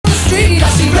street. I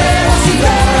see red, I see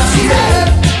red, I see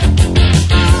red.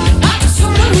 I just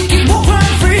wanna make it more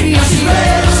crime free. I see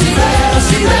red, I see red, I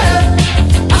see red.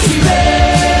 I see red,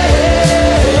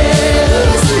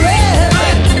 I see red.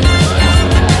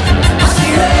 I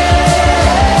see red.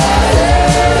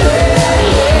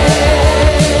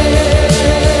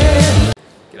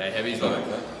 G'day heavies,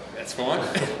 that's fine.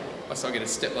 I saw I get a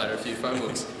step ladder, a few phone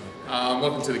books.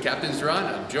 Welcome to the Captain's Run.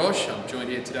 I'm Josh. I'm joined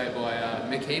here today by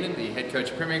Mick Heenan, the head coach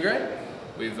of Prem Grade.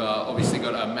 We've obviously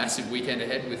got a massive weekend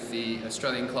ahead with the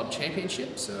Australian Club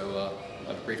Championship, so I'll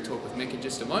have a brief talk with Mick in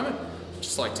just a moment.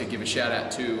 Just like to give a shout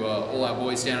out to all our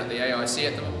boys down at the AIC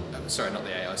at the moment. Sorry, not the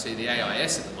AIC, the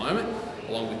AIS at the moment,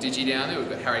 along with Digi down there. We've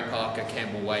got Harry Parker,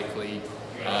 Campbell Wakely,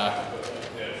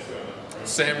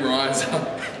 Sam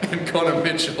Reiser and Connor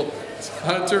Mitchell. It's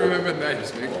hard to remember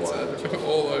names, Mick. It's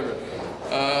all over it.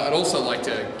 I'd also like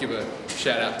to give a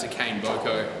shout out to Kane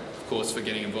Boko, of course, for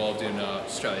getting involved in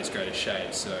Australia's Greatest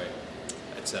Shave. So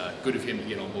it's good of him to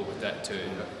get on board with that too.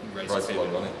 Raised a lot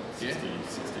of money, 60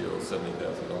 or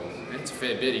 $70,000. It's a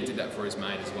fair bit. He did that for his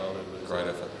mate as well. Great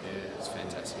effort. Yeah, it's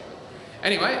fantastic.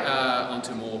 Anyway, on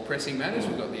to more pressing matters.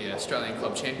 We've got the Australian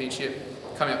Club Championship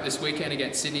coming up this weekend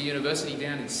against Sydney University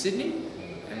down in Sydney.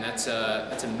 And that's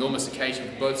an enormous occasion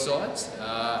for both sides.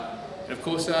 And of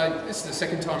course, this is the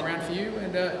second time around for you.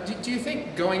 And do you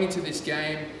think going into this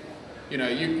game, you know,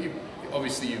 you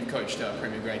obviously you've coached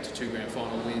Prem Grade to 2 grand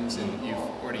final wins, and you've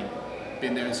already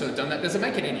been there and sort of done that. Does it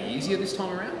make it any easier this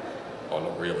time around? Oh,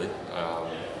 not really.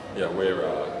 Yeah,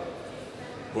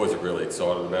 boys are really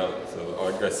excited about it. So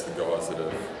I guess the guys that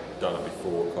have done it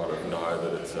before kind of know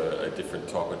that it's a different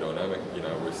type of dynamic. You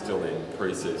know, we're still in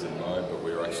pre-season mode, but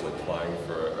we're actually playing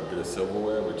for a bit of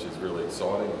silverware, which is really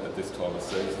exciting at this time of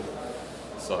season.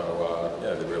 So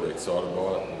yeah, they're really excited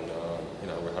by it, and you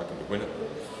know, we're hoping to win it.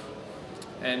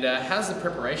 And how's the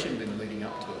preparation been leading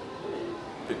up to it?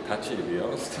 A bit patchy, to be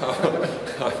honest.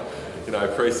 You know,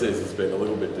 pre-season's been a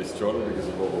little bit disjointed because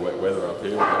of all the wet weather up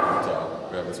here.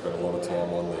 We haven't spent a lot of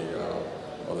time on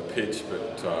the pitch,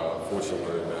 but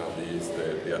fortunately now we use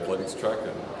the athletics track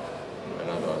and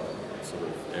other sort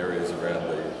of areas around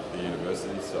the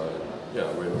university. So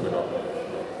yeah, we're not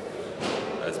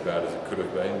as bad as it could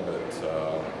have been, but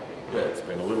yeah, it's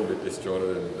been a little bit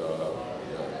disjointed, and you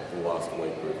know, the last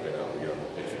week we've been able to get on the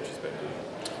pitch, which has been good.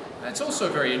 It's also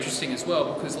very interesting as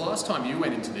well, because last time you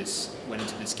went into this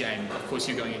game, of course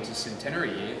you're going into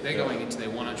centenary year. They're going into their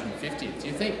 150th. Do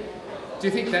you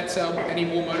think that's any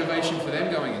more motivation for them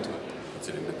going into it? Puts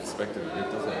it into perspective a bit,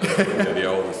 doesn't it? They're the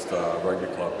oldest rugby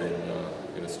club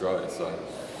in Australia, so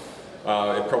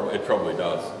it probably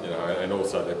does. You know, and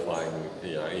also they're playing,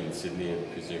 you know, in Sydney,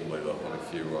 and presumably they'll have a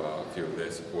few of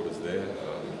their supporters there.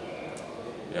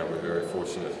 Yeah, we're very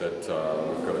fortunate that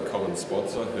we've got a common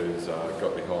sponsor who's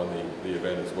got behind the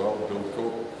event as well, Build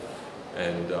Corp,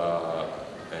 and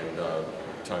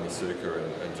Tony Suker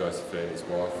and Josephine, his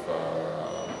wife,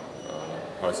 are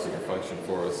hosting a function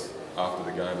for us after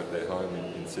the game at their home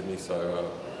in Sydney.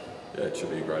 So yeah, it should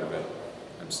be a great event.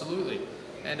 Absolutely,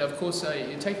 and of course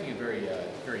you're taking a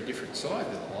very different side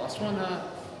than the last one.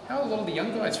 How are a lot of the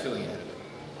young guys feeling ahead of it?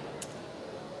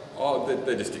 Oh,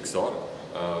 they're just excited.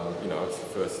 You know, it's the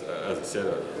first, as I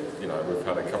said, you know, we've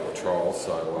had a couple of trials,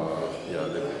 so you know,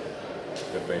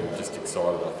 they've been just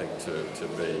excited, I think,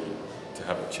 to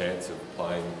have a chance of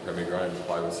playing Prem Grade and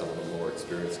play with some of the more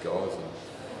experienced guys. And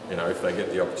you know, if they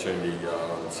get the opportunity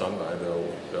on Sunday,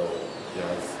 they'll you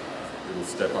know, it'll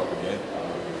step up again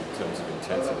in terms of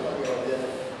intensity.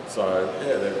 So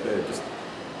yeah, they're just,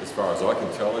 as far as I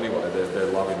can tell anyway,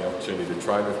 they're loving the opportunity to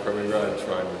train with Prem Grade,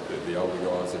 train with the older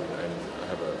guys, and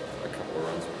have a couple of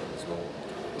runs with them as well.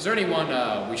 Is there anyone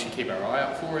we should keep our eye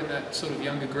out for in that sort of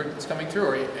younger group that's coming through,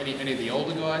 or any of the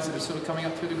older guys that are sort of coming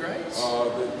up through the grades?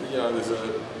 You know,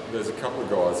 there's a couple of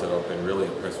guys that I've been really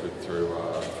impressed with through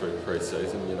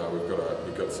pre-season. You know,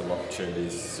 we've got some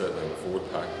opportunities certainly in the forward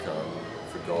pack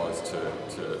for guys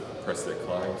to press their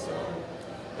claims.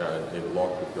 You know, in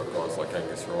lock we've got guys like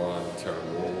Angus Ryan,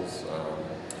 Terran Walls,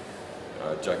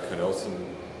 Jack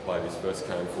Cornelson played his first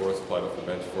game for us, played off the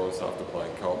bench for us after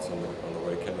playing Colts on the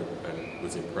weekend, and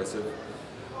was impressive.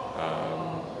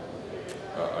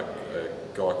 A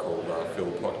guy called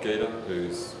Phil Potgieter,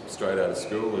 who's straight out of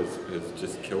school, has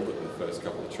just killed it in the first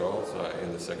couple of trials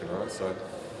in the second row. So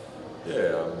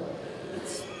yeah,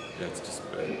 it's just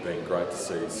been great to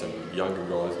see some younger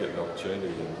guys get an opportunity,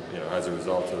 and you know, as a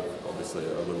result of obviously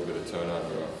a little bit of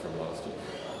turnover from last year.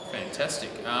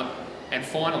 Fantastic. And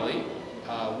finally,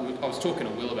 I was talking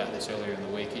to Will about this earlier in the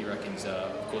week. He reckons,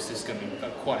 of course, this is going to be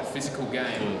quite a physical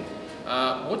game.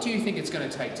 What do you think it's going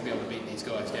to take to be able to beat these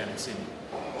guys down in Sydney?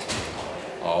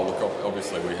 Oh, look,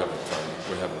 obviously we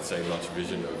haven't seen much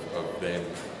vision of them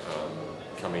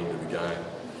coming into the game.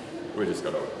 We just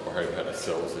got to worry about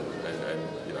ourselves and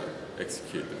you know,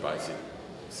 execute the basic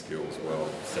skills well,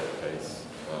 set piece,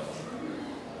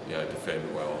 you know, defend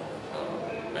well,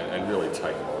 and really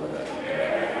take them on in that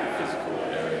physical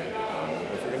area.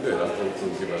 If we can do that,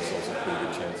 we'll give ourselves a pretty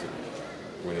good chance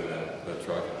of winning the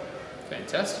trophy.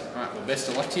 Fantastic. All right, well, best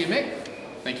of luck to you, Mick.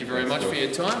 Thank you very much for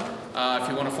your time. If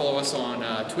you want to follow us on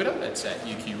Twitter, that's at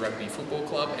UQ Rugby Football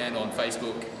Club, and on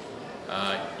Facebook,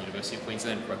 University of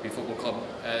Queensland Rugby Football Club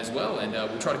as well. And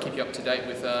we'll try to keep you up to date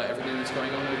with everything that's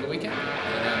going on over the weekend.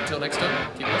 And until next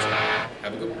time, keep watching.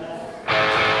 Have a good one.